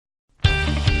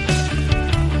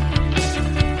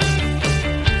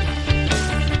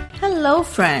Hello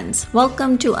friends,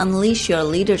 welcome to Unleash Your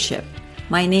Leadership.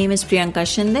 My name is Priyanka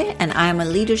Shinde and I am a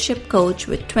leadership coach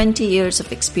with 20 years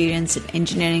of experience in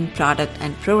engineering, product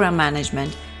and program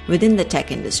management within the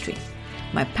tech industry.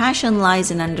 My passion lies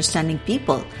in understanding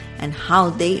people and how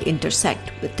they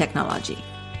intersect with technology.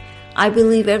 I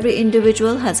believe every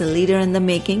individual has a leader in the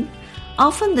making.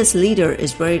 Often this leader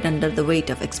is buried under the weight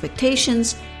of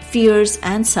expectations, fears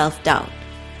and self-doubt.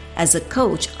 As a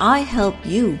coach, I help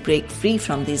you break free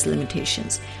from these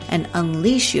limitations and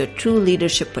unleash your true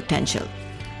leadership potential.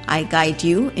 I guide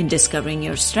you in discovering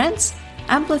your strengths,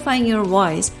 amplifying your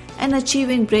voice, and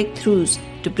achieving breakthroughs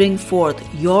to bring forth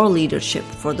your leadership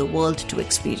for the world to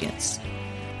experience.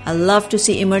 I love to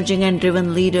see emerging and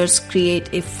driven leaders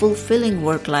create a fulfilling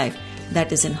work life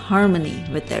that is in harmony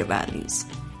with their values.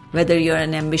 Whether you're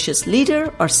an ambitious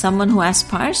leader or someone who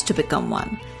aspires to become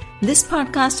one, this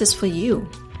podcast is for you.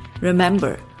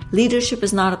 Remember, leadership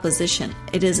is not a position,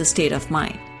 it is a state of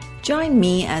mind. Join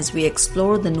me as we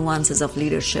explore the nuances of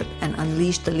leadership and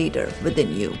unleash the leader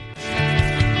within you.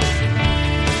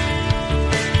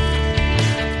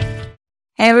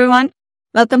 Hey everyone,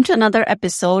 welcome to another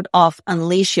episode of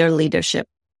Unleash Your Leadership.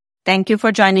 Thank you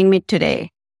for joining me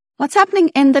today. What's happening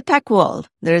in the tech world?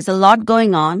 There is a lot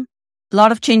going on, a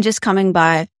lot of changes coming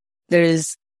by. There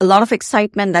is a lot of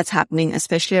excitement that's happening,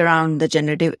 especially around the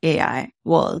generative AI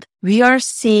world. We are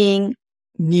seeing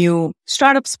new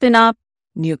startups spin up,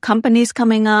 new companies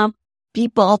coming up,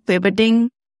 people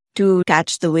pivoting to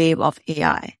catch the wave of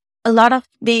AI. A lot of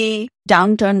the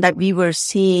downturn that we were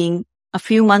seeing a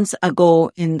few months ago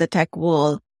in the tech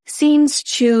world seems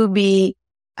to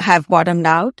have bottomed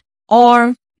out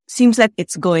or seems like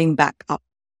it's going back up.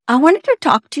 I wanted to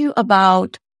talk to you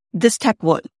about this tech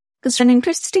world. It's an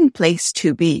interesting place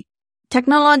to be.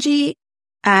 Technology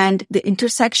and the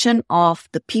intersection of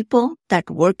the people that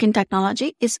work in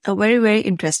technology is a very, very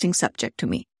interesting subject to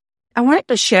me. I wanted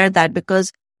to share that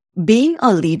because being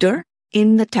a leader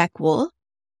in the tech world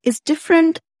is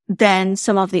different than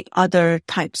some of the other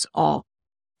types of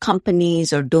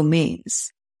companies or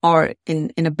domains or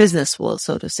in a business world,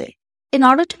 so to say. In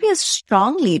order to be a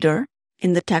strong leader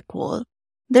in the tech world,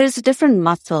 there is a different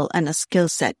muscle and a skill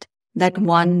set that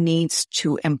one needs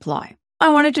to employ. I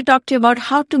wanted to talk to you about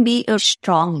how to be a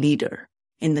strong leader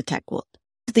in the tech world.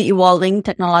 The evolving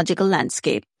technological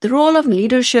landscape, the role of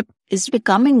leadership is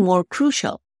becoming more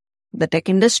crucial. The tech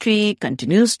industry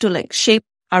continues to shape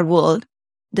our world.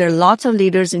 There are lots of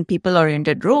leaders in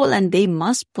people-oriented role and they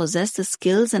must possess the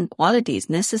skills and qualities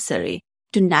necessary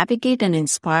to navigate and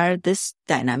inspire this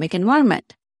dynamic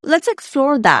environment. Let's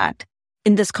explore that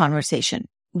in this conversation.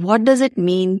 What does it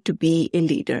mean to be a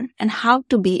leader and how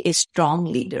to be a strong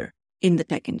leader in the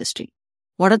tech industry?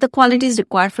 What are the qualities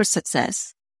required for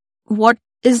success? What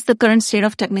is the current state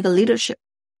of technical leadership?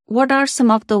 What are some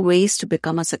of the ways to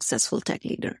become a successful tech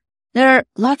leader? There are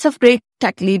lots of great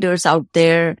tech leaders out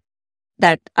there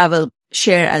that I will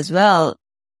share as well.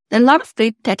 There are a lot of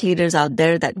great tech leaders out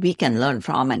there that we can learn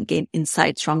from and gain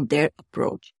insights from their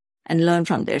approach and learn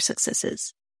from their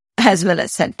successes as well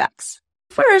as setbacks.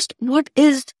 First, what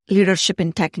is leadership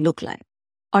in tech look like?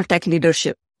 Or tech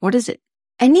leadership, what is it?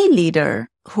 Any leader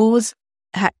who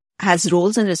has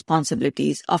roles and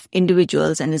responsibilities of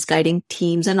individuals and is guiding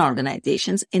teams and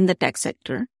organizations in the tech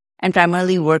sector and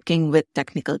primarily working with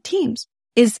technical teams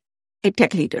is a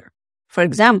tech leader. For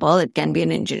example, it can be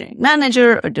an engineering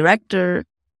manager, a director,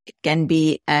 it can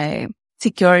be a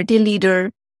security leader,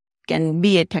 it can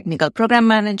be a technical program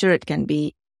manager, it can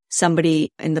be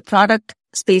somebody in the product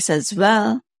space as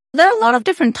well. There are a lot of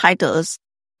different titles.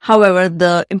 However,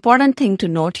 the important thing to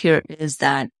note here is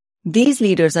that these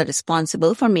leaders are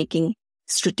responsible for making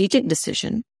strategic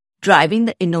decisions, driving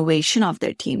the innovation of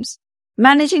their teams,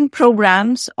 managing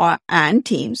programs and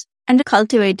teams, and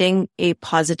cultivating a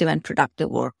positive and productive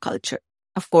work culture.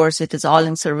 Of course, it is all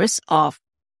in service of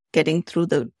getting through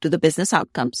to the business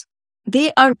outcomes.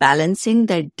 They are balancing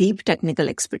their deep technical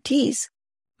expertise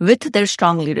with their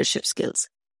strong leadership skills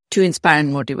to inspire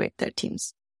and motivate their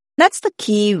teams. That's the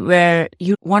key where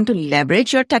you want to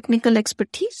leverage your technical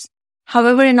expertise.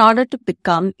 However, in order to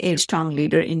become a strong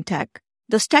leader in tech,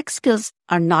 those tech skills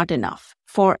are not enough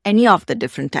for any of the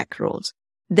different tech roles.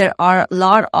 There are a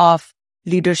lot of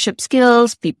leadership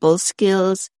skills, people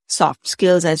skills, soft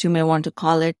skills, as you may want to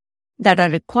call it, that are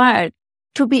required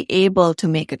to be able to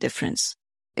make a difference.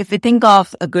 If we think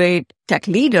of a great tech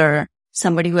leader,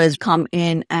 somebody who has come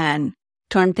in and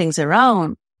turned things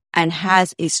around, and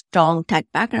has a strong tech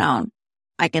background,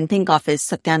 I can think of is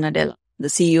Satya Nadella, the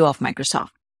CEO of Microsoft.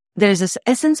 There is this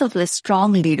essence of this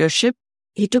strong leadership.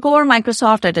 He took over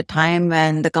Microsoft at a time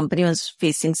when the company was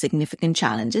facing significant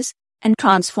challenges and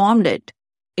transformed it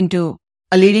into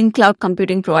a leading cloud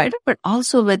computing provider, but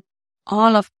also with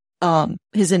all of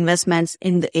his investments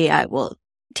in the AI world,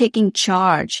 taking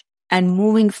charge and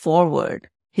moving forward.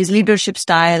 His leadership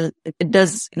style, it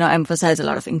does, emphasize a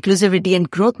lot of inclusivity and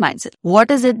growth mindset.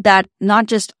 What is it that not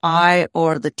just I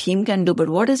or the team can do, but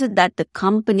what is it that the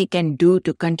company can do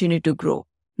to continue to grow,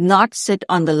 not sit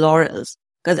on the laurels?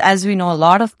 Because as we know, a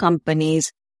lot of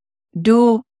companies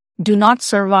do not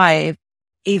survive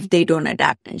if they don't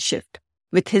adapt and shift.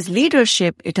 With his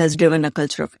leadership, it has driven a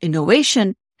culture of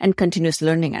innovation and continuous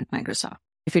learning at Microsoft.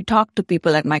 If you talk to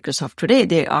people at Microsoft today,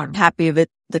 they are happy with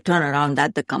the turnaround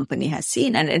that the company has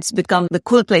seen, and it's become the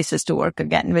cool places to work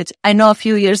again, which I know a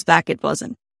few years back it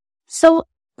wasn't. So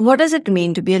what does it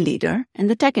mean to be a leader in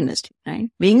the tech industry, right?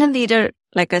 Being a leader,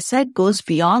 like I said, goes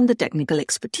beyond the technical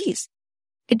expertise.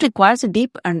 It requires a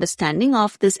deep understanding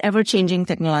of this ever-changing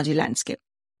technology landscape,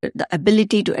 the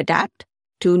ability to adapt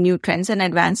to new trends and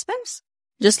advancements,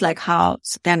 just like how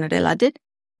Satya Nadella did,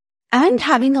 and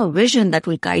having a vision that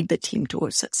will guide the team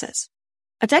towards success.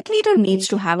 A tech leader needs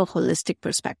to have a holistic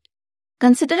perspective,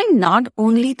 considering not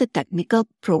only the technical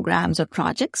programs or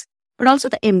projects, but also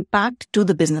the impact to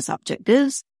the business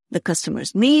objectives, the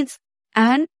customer's needs,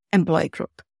 and employee growth.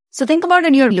 So think about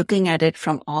it, you're looking at it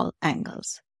from all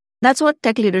angles. That's what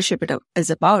tech leadership is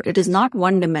about. It is not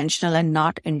one-dimensional and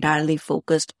not entirely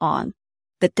focused on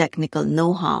the technical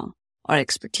know-how or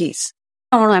expertise.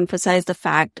 I want to emphasize the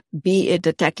fact, be it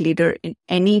a tech leader in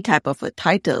any type of a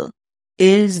title,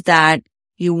 is that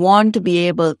you want to be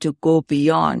able to go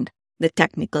beyond the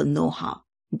technical know-how.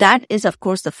 That is, of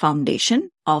course, the foundation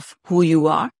of who you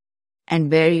are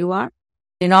and where you are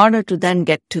in order to then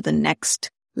get to the next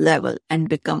level and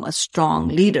become a strong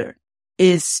leader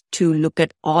is to look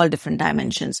at all different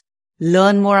dimensions,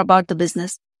 learn more about the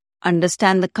business,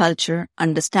 understand the culture,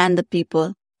 understand the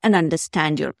people, and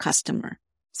understand your customer.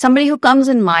 Somebody who comes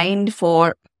in mind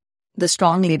for the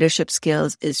strong leadership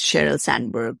skills is Sheryl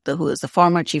Sandberg, who is the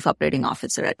former chief operating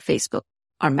officer at Facebook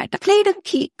or Meta. Played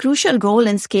a crucial role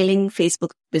in scaling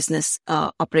Facebook business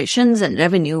operations and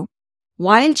revenue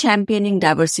while championing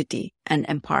diversity and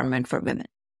empowerment for women.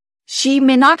 She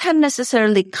may not have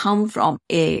necessarily come from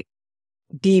a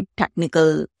deep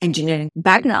technical engineering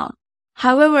background.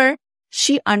 However,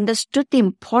 she understood the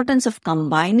importance of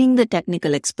combining the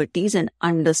technical expertise and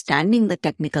understanding the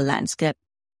technical landscape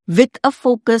with a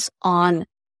focus on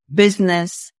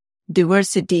business,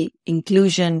 diversity,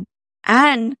 inclusion,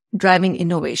 and driving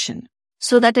innovation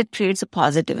so that it creates a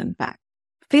positive impact.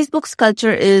 Facebook's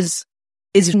culture is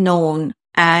known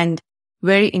and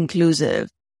very inclusive.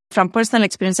 From personal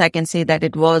experience, I can say that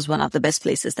it was one of the best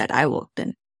places that I worked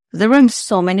in. There were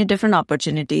so many different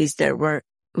opportunities. There were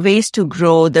ways to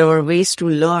grow. There were ways to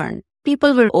learn.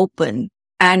 People were open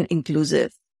and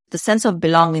inclusive. The sense of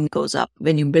belonging goes up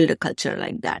when you build a culture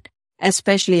like that,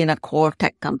 especially in a core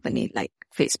tech company like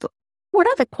Facebook. What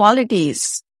are the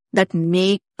qualities that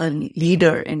make a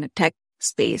leader in a tech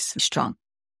space strong?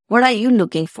 What are you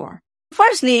looking for?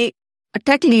 Firstly, a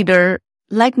tech leader,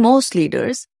 like most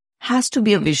leaders, has to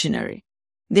be a visionary.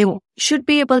 They should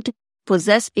be able to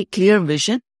possess a clear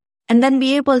vision and then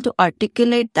be able to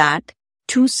articulate that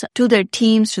to their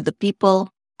teams, to the people,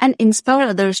 and inspire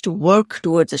others to work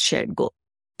towards a shared goal.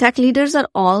 Tech leaders are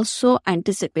also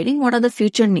anticipating what are the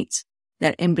future needs.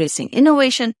 They're embracing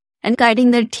innovation and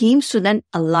guiding their teams to then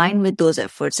align with those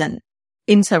efforts and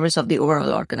in service of the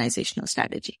overall organizational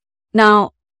strategy.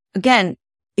 Now, again,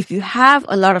 if you have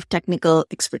a lot of technical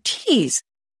expertise,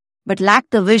 but lack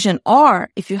the vision, or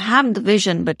if you have the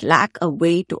vision, but lack a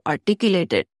way to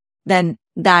articulate it, then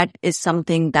that is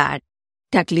something that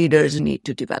tech leaders need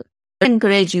to develop. I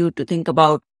encourage you to think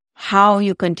about how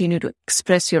you continue to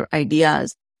express your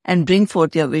ideas and bring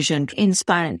forth your vision to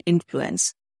inspire and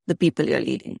influence the people you're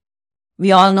leading.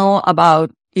 We all know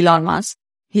about Elon Musk.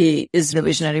 He is the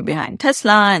visionary behind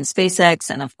Tesla and SpaceX.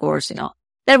 And of course, there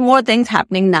are more things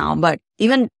happening now, but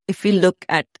even if we look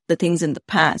at the things in the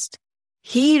past,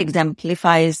 he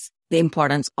exemplifies the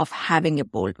importance of having a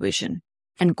bold vision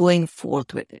and going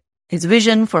forth with it. His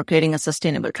vision for creating a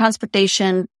sustainable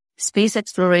transportation, space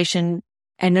exploration,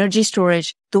 energy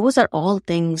storage, those are all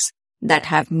things that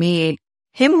have made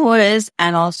him who he is,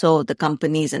 and also the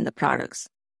companies and the products.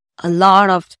 A lot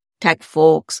of tech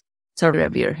folks sort of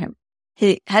revere him.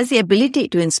 He has the ability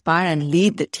to inspire and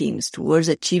lead the teams towards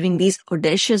achieving these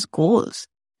audacious goals,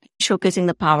 showcasing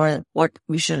the power of what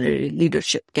visionary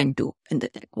leadership can do in the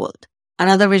tech world.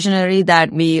 Another visionary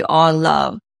that we all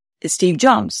love is Steve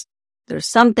Jobs. There's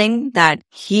something that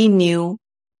he knew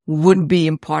would be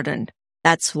important.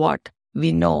 That's what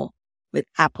we know with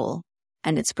Apple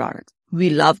and its products. We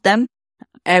love them.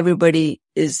 Everybody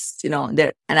is,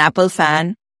 they're an Apple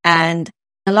fan. And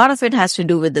a lot of it has to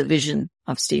do with the vision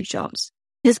of Steve Jobs,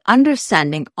 his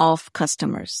understanding of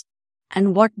customers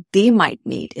and what they might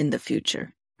need in the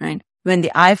future, right? When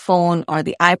the iPhone or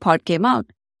the iPod came out,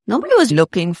 nobody was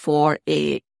looking for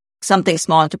something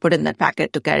small to put in that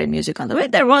packet to carry music on the way.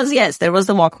 There was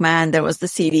the Walkman, there was the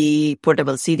CD,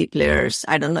 portable CD players.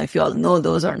 I don't know if you all know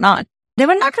those or not. They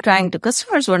were not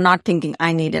customers were not thinking,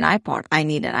 I need an iPod, I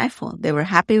need an iPhone. They were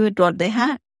happy with what they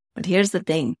had. But here's the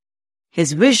thing,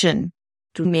 his vision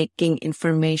to making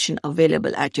information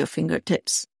available at your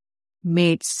fingertips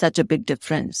made such a big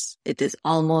difference. It is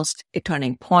almost a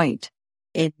turning point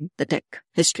in the tech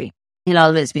history. He'll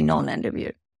always be known and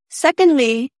revered.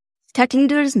 Secondly, tech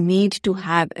leaders need to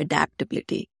have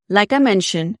adaptability. Like I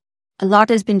mentioned, a lot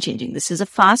has been changing. This is a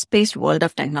fast-paced world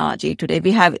of technology. Today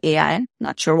we have AI.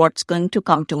 Not sure what's going to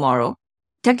come tomorrow.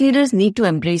 Tech leaders need to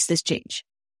embrace this change.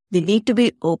 They need to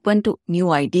be open to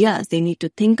new ideas. They need to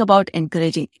think about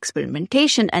encouraging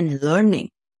experimentation and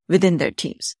learning within their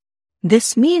teams.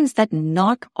 This means that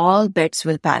not all bets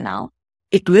will pan out.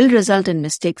 It will result in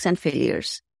mistakes and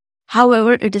failures.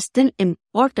 However, it is still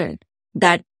important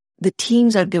that the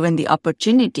teams are given the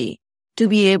opportunity to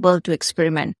be able to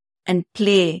experiment and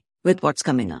play with what's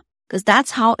coming up, because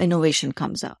that's how innovation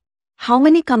comes out. How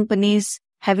many companies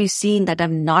have you seen that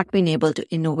have not been able to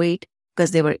innovate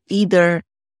because they were either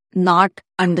not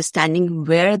understanding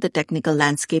where the technical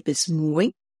landscape is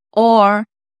moving, or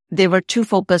they were too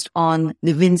focused on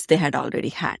the wins they had already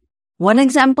had? One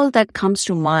example that comes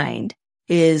to mind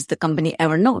is the company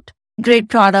Evernote. Great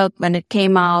product when it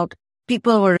came out.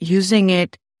 People were using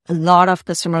it, a lot of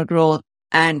customer growth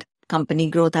and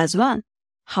company growth as well.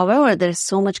 However, there's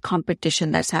so much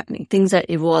competition that's happening. Things are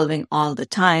evolving all the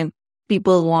time.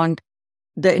 People want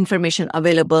the information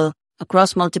available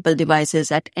across multiple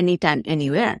devices at any time,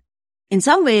 anywhere. In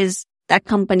some ways, that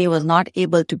company was not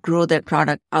able to grow their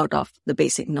product out of the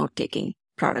basic note-taking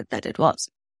product that it was.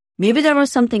 Maybe there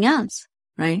was something else,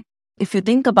 right? If you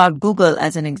think about Google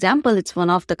as an example, it's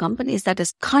one of the companies that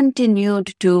has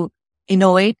continued to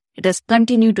innovate. It has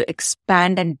continued to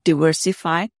expand and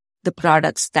diversify the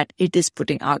products that it is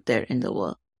putting out there in the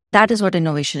world. That is what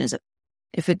innovation is.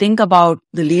 If you think about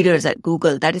the leaders at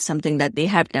Google, that is something that they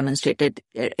have demonstrated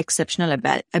their exceptional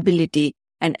ability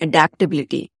and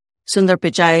adaptability. Sundar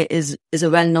Pichai is a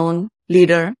well-known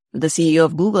leader, the CEO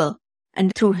of Google.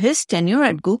 And through his tenure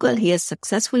at Google, he has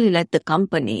successfully led the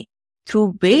company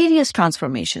through various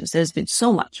transformations. There's been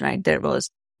so much, right? There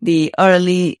was the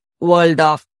early world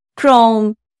of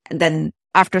Chrome, and then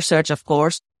after search, of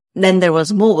course. Then there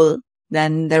was mobile.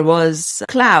 Then there was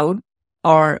cloud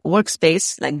or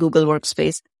workspace, like Google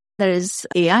Workspace. There is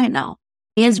AI now.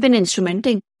 He has been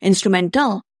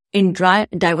instrumental in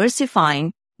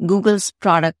diversifying Google's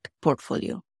product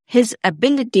portfolio. His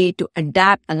ability to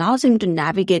adapt allows him to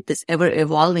navigate this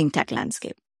ever-evolving tech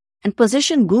landscape and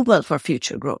position Google for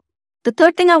future growth. The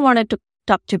third thing I wanted to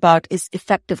talk to you about is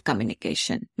effective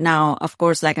communication. Now, of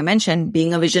course, like I mentioned,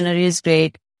 being a visionary is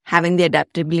great. Having the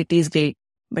adaptability is great.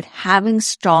 But having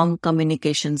strong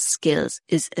communication skills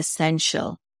is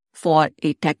essential for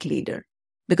a tech leader,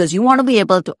 because you want to be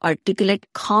able to articulate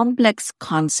complex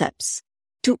concepts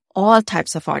to all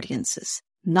types of audiences,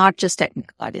 not just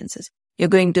technical audiences. You're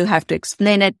going to have to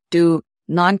explain it to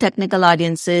non-technical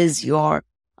audiences, your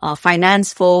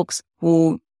finance folks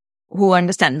who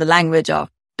understand the language of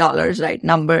dollars, right?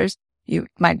 Numbers. You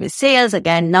might be sales,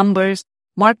 again, numbers,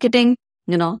 marketing,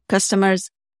 customers.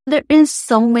 There is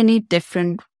so many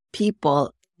different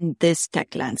people in this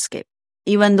tech landscape.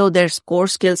 Even though there's core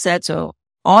skill sets or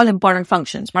all important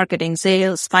functions, marketing,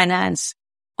 sales, finance,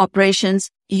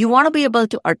 operations, you want to be able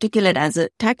to articulate as a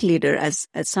tech leader, as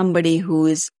somebody who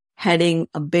is heading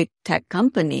a big tech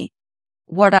company,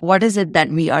 what is it that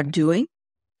we are doing?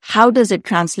 How does it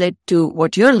translate to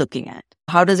what you're looking at?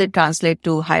 How does it translate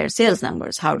to higher sales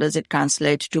numbers? How does it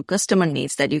translate to customer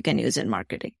needs that you can use in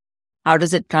marketing? How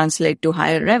does it translate to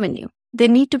higher revenue? They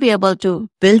need to be able to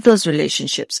build those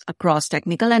relationships across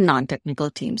technical and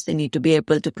non-technical teams. They need to be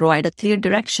able to provide a clear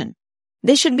direction.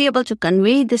 They should be able to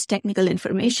convey this technical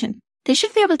information. They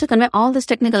should be able to convey all this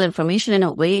technical information in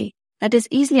a way that is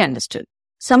easily understood.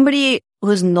 Somebody who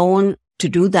is known to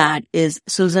do that is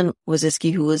Susan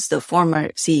Wojcicki, who is the former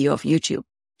CEO of YouTube.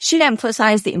 She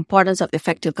emphasized the importance of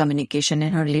effective communication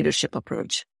in her leadership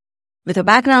approach. With a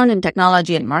background in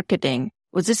technology and marketing,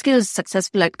 Wojcicki was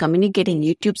successful at communicating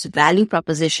YouTube's value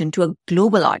proposition to a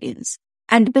global audience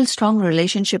and build strong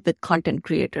relationship with content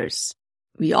creators.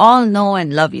 We all know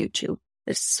and love YouTube.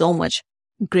 There's so much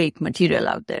great material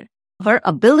out there. Her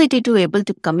ability to be able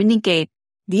to communicate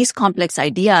these complex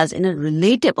ideas in a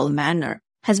relatable manner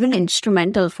has been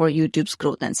instrumental for YouTube's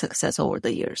growth and success over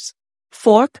the years.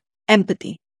 Fourth,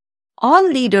 empathy. All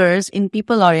leaders in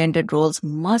people-oriented roles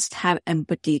must have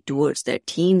empathy towards their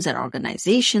teams and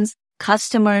organizations,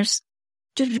 customers,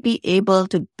 to be able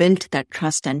to build that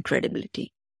trust and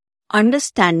credibility.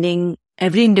 Understanding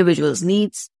every individual's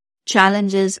needs,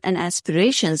 challenges, and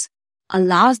aspirations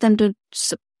allows them to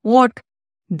support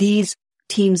these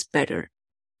teams better,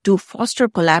 to foster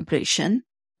collaboration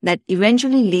that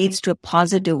eventually leads to a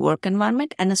positive work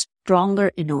environment and a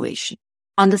stronger innovation.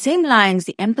 On the same lines,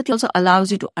 the empathy also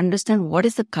allows you to understand what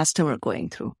is the customer going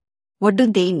through. What do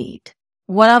they need?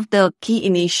 One of the key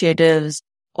initiatives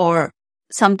or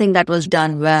something that was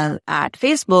done well at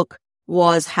Facebook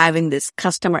was having this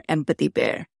customer empathy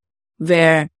bear,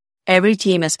 where every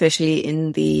team, especially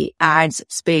in the ads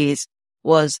space,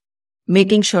 was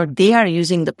making sure they are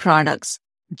using the products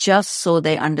just so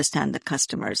they understand the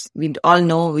customers. We all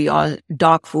know we all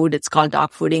dog food. It's called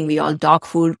dog fooding. We all dog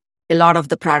food a lot of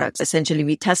the products. Essentially,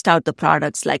 we test out the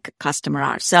products like a customer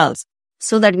ourselves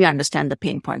so that we understand the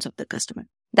pain points of the customer.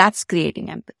 That's creating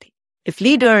empathy. If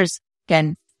leaders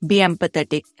can be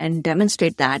empathetic and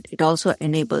demonstrate that, it also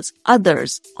enables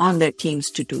others on their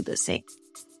teams to do the same.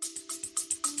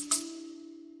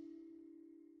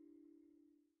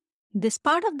 This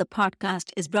part of the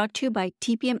podcast is brought to you by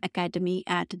TPM Academy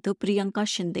at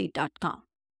thepriyankashinde.com.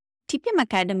 TPM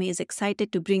Academy is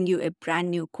excited to bring you a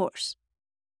brand new course.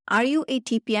 Are you a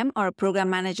TPM or a program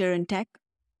manager in tech?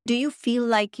 Do you feel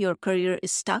like your career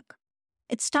is stuck?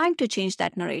 It's time to change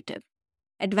that narrative.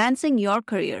 Advancing your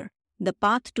career, the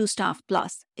Path to Staff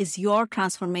Plus, is your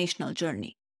transformational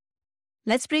journey.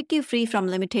 Let's break you free from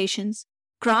limitations,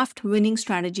 craft winning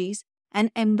strategies, and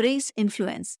embrace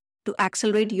influence to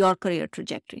accelerate your career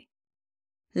trajectory.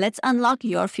 Let's unlock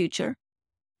your future.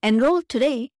 Enroll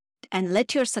today and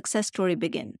let your success story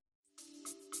begin.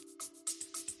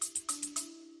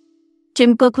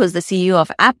 Tim Cook, who's the CEO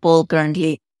of Apple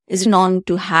currently, is known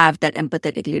to have that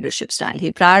empathetic leadership style.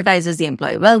 He prioritizes the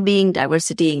employee well-being,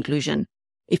 diversity, inclusion.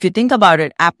 If you think about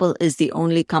it, Apple is the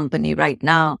only company right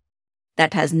now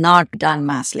that has not done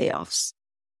mass layoffs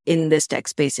in this tech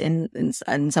space. In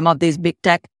some of these big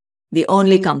tech, the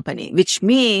only company, which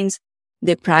means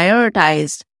they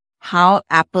prioritized how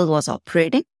Apple was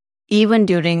operating, even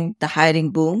during the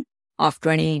hiring boom of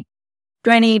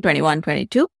 2020, 21,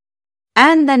 22,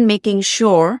 and then making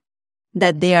sure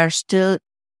that they are still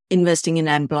investing in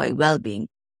employee well-being.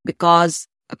 Because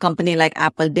a company like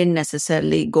Apple didn't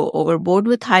necessarily go overboard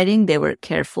with hiring, they were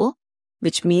careful,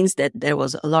 which means that there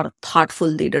was a lot of thoughtful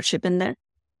leadership in there.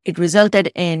 It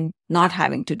resulted in not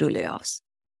having to do layoffs.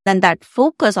 Then that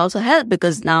focus also helped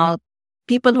because now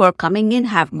people who are coming in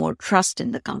have more trust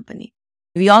in the company.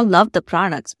 We all love the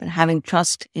products, but having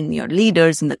trust in your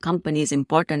leaders in the company is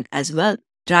important as well.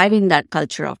 Driving that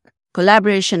culture of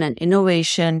collaboration and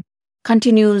innovation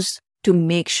continues to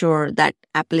make sure that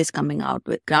Apple is coming out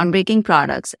with groundbreaking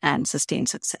products and sustained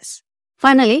success.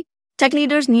 Finally, tech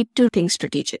leaders need to think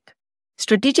strategic.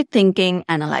 Strategic thinking,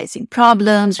 analyzing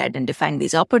problems, identifying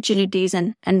these opportunities,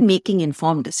 and making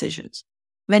informed decisions.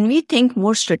 When we think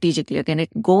more strategically, again,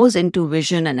 it goes into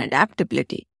vision and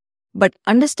adaptability, but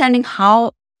understanding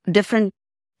how different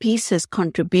pieces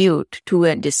contribute to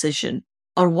a decision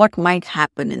or what might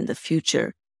happen in the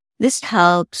future. This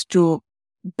helps to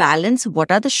balance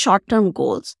what are the short-term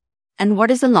goals and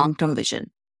what is the long-term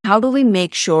vision. How do we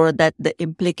make sure that the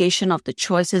implication of the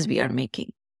choices we are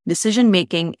making,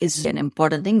 decision-making is an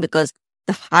important thing because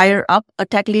the higher up a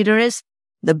tech leader is,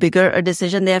 the bigger a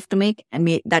decision they have to make.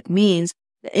 And that means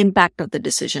the impact of the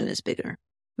decision is bigger.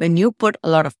 When you put a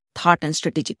lot of thought and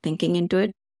strategic thinking into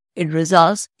it, it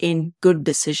results in good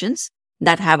decisions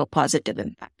that have a positive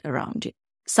impact around you.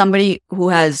 Somebody who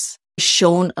has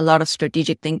shown a lot of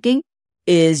strategic thinking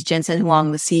is Jensen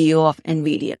Huang, the CEO of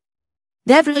NVIDIA.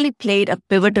 They have really played a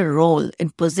pivotal role in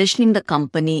positioning the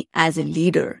company as a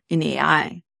leader in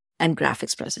AI and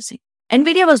graphics processing.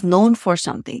 NVIDIA was known for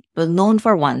something. It was known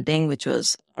for one thing, which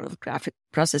was a lot of graphic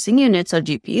processing units or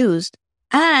GPUs.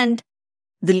 And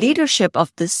the leadership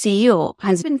of the CEO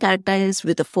has been characterized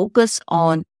with a focus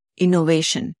on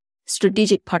innovation,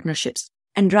 strategic partnerships,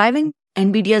 and driving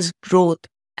NVIDIA's growth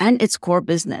and its core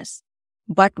business,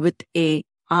 but with an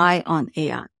eye on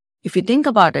AI. If you think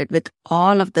about it, with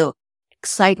all of the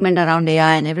excitement around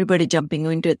AI and everybody jumping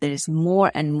into it, there is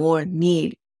more and more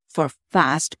need for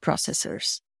fast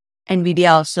processors.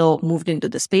 NVIDIA also moved into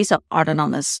the space of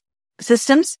autonomous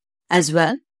systems as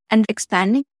well and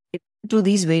expanding to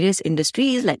these various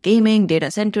industries like gaming,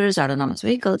 data centers, autonomous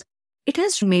vehicles. It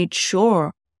has made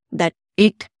sure that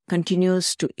it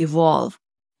continues to evolve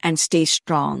and stay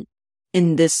strong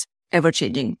in this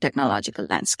ever-changing technological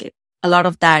landscape. A lot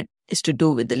of that is to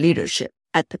do with the leadership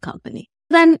at the company.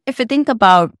 Then if you think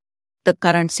about the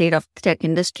current state of the tech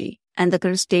industry and the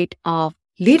current state of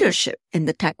leadership in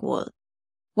the tech world,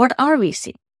 what are we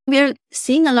seeing? We're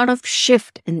seeing a lot of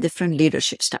shift in different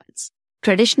leadership styles.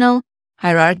 The traditional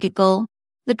hierarchical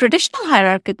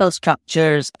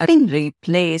structures are being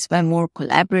replaced by more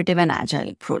collaborative and agile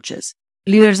approaches.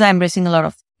 Leaders are embracing a lot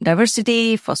of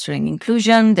diversity, fostering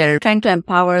inclusion. They're trying to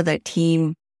empower their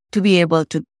team to be able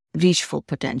to reach full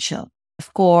potential.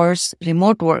 Of course,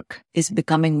 remote work is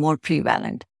becoming more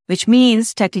prevalent, which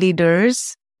means tech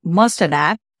leaders must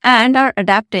adapt and are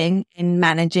adapting in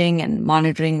managing and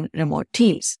monitoring remote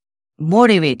teams,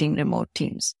 motivating remote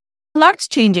teams. A lot's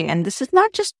changing, and this is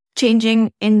not just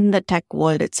changing in the tech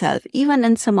world itself. Even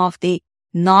in some of the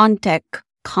non-tech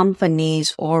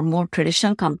companies or more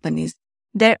traditional companies,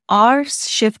 there are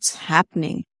shifts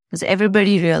happening because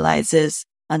everybody realizes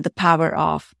the power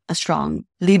of a strong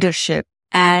leadership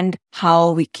and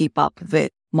how we keep up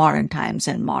with modern times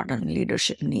and modern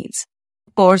leadership needs.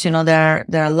 Of course, there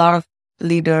are a lot of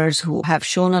leaders who have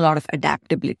shown a lot of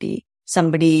adaptability.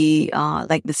 Somebody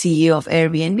like the CEO of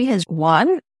Airbnb has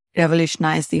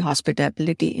revolutionized the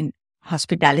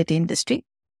hospitality industry,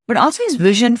 but also his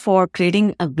vision for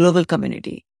creating a global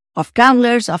community of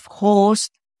travelers, of hosts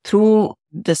through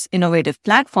this innovative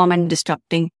platform and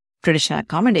disrupting traditional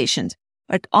accommodations,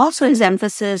 but also his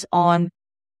emphasis on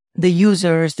the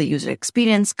users, the user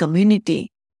experience, community,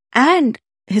 and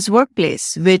his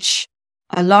workplace, which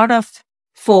a lot of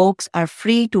folks are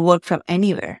free to work from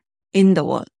anywhere in the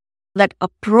world. That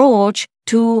approach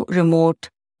to remote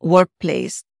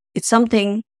workplace, it's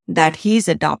something that he's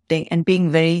adopting and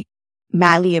being very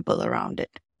malleable around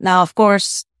it. Now, of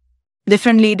course,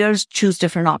 different leaders choose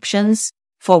different options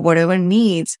for whatever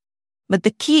needs, but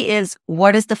the key is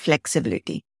what is the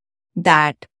flexibility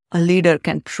that a leader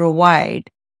can provide,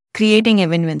 creating a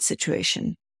win-win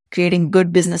situation, creating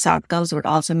good business outcomes, but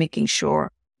also making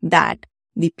sure that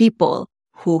the people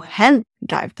who help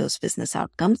drive those business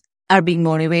outcomes are being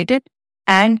motivated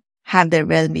and have their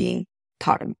well-being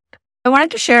thought about. I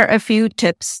wanted to share a few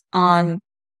tips on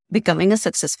becoming a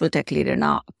successful tech leader.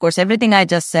 Now, of course, everything I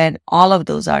just said, all of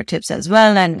those are tips as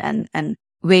well and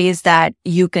ways that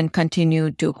you can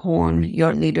continue to hone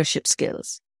your leadership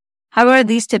skills. However,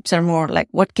 these tips are more like,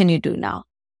 what can you do now?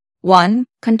 1,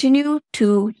 continue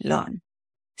to learn.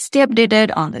 Stay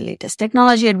updated on the latest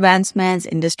technology advancements,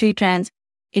 industry trends.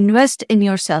 Invest in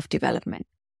your self-development.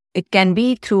 It can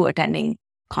be through attending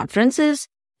conferences.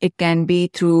 It can be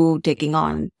through taking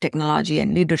on technology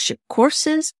and leadership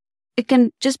courses. It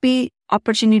can just be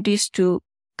opportunities to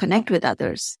connect with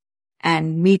others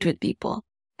and meet with people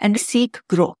and seek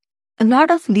growth. A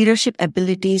lot of leadership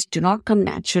abilities do not come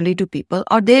naturally to people,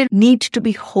 or they need to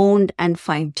be honed and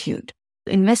fine-tuned.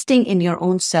 Investing in your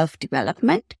own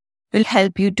self-development will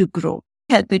help you to grow,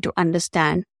 help you to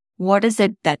understand what is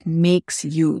it that makes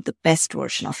you the best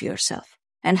version of yourself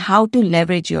and how to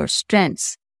leverage your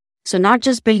strengths. So not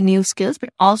just build new skills, but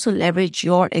also leverage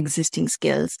your existing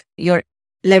skills,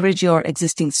 leverage your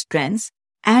existing strengths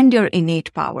and your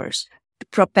innate powers to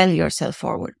propel yourself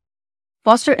forward.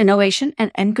 Foster innovation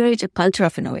and encourage a culture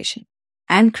of innovation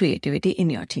and creativity in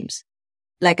your teams.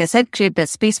 Like I said, create the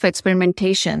space for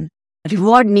experimentation,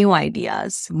 reward new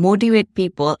ideas, motivate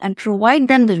people, and provide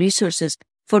them the resources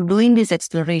for doing this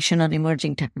exploration on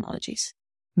emerging technologies.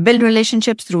 Build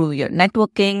relationships through your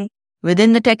networking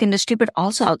within the tech industry, but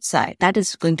also outside. That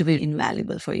is going to be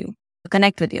invaluable for you.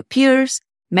 Connect with your peers,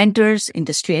 mentors,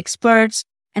 industry experts,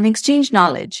 and exchange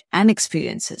knowledge and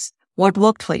experiences. What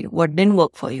worked for you? What didn't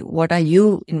work for you? What are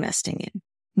you investing in?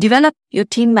 Develop your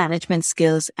team management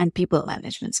skills and people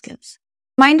management skills.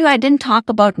 Mind you, I didn't talk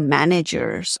about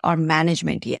managers or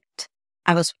management yet.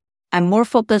 I'm more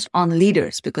focused on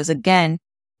leaders because again,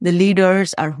 the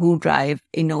leaders are who drive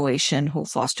innovation, who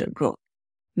foster growth.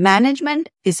 Management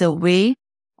is a way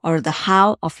or the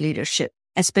how of leadership,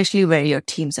 especially where your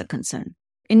teams are concerned.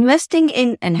 Investing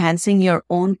in enhancing your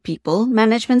own people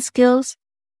management skills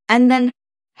and then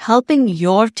helping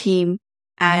your team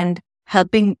and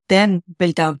helping them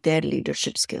build out their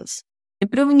leadership skills.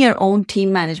 Improving your own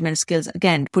team management skills,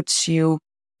 again, puts you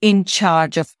in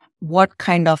charge of what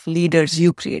kind of leaders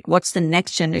you create. What's the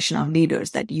next generation of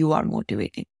leaders that you are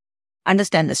motivating?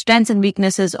 Understand the strengths and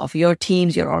weaknesses of your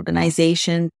teams, your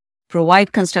organization,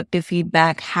 provide constructive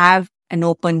feedback, have an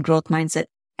open growth mindset,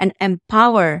 and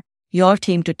empower your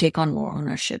team to take on more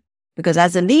ownership. Because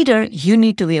as a leader, you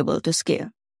need to be able to scale.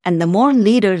 And the more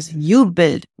leaders you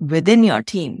build within your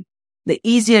team, the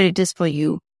easier it is for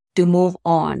you to move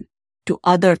on to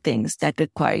other things that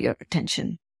require your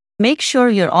attention. Make sure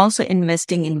you're also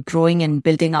investing in growing and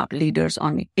building out leaders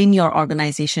in your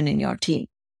organization, in your team.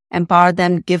 Empower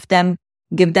them, give them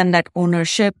that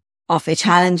ownership of a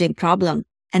challenging problem,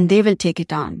 and they will take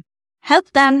it on. Help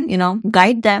them,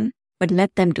 guide them, but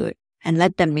let them do it and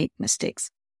let them make mistakes,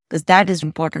 because that is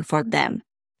important for them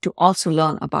to also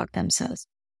learn about themselves.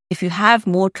 If you have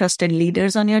more trusted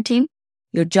leaders on your team,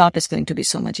 your job is going to be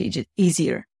so much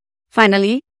easier.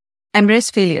 Finally,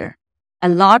 embrace failure. A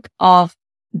lot of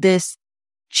this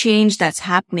change that's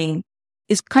happening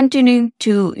is continuing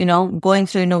to, going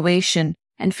through innovation,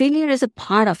 and failure is a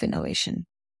part of innovation.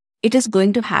 It is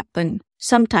going to happen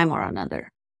sometime or another.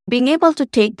 Being able to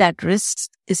take that risk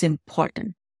is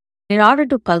important. In order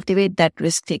to cultivate that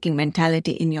risk-taking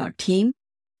mentality in your team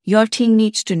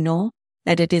needs to know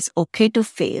that it is okay to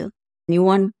fail. You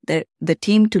want the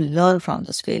team to learn from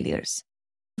those failures.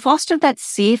 To foster that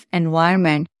safe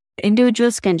environment,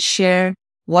 individuals can share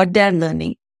what they're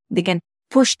learning. They can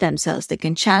push themselves. They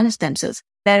can challenge themselves.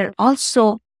 They're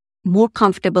also more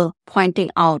comfortable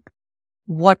pointing out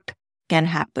what can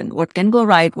happen, what can go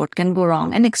right, what can go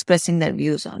wrong, and expressing their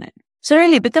views on it. So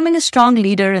really, becoming a strong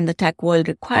leader in the tech world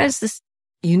requires this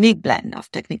unique blend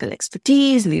of technical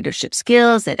expertise, leadership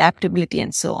skills, adaptability,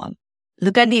 and so on.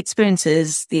 Look at the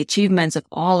experiences, the achievements of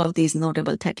all of these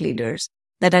notable tech leaders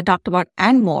that I talked about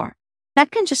and more.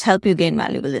 That can just help you gain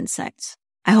valuable insights.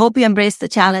 I hope you embrace the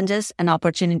challenges and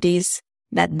opportunities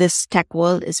that this tech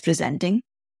world is presenting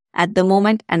at the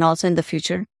moment and also in the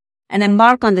future, and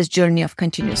embark on this journey of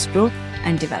continuous growth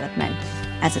and development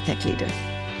as a tech leader.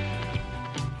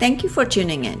 Thank you for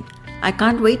tuning in. I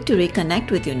can't wait to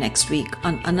reconnect with you next week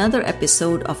on another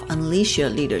episode of Unleash Your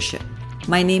Leadership.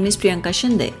 My name is Priyanka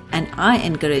Shinde, and I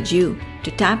encourage you to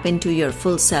tap into your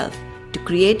full self to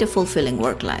create a fulfilling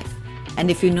work life. And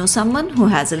if you know someone who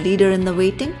has a leader in the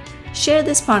waiting, share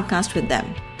this podcast with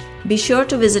them. Be sure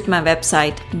to visit my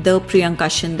website,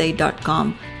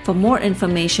 thepriyankashinde.com, for more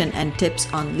information and tips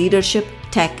on leadership,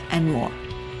 tech, and more.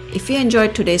 If you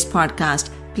enjoyed today's podcast,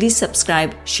 please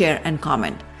subscribe, share, and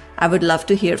comment. I would love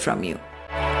to hear from you.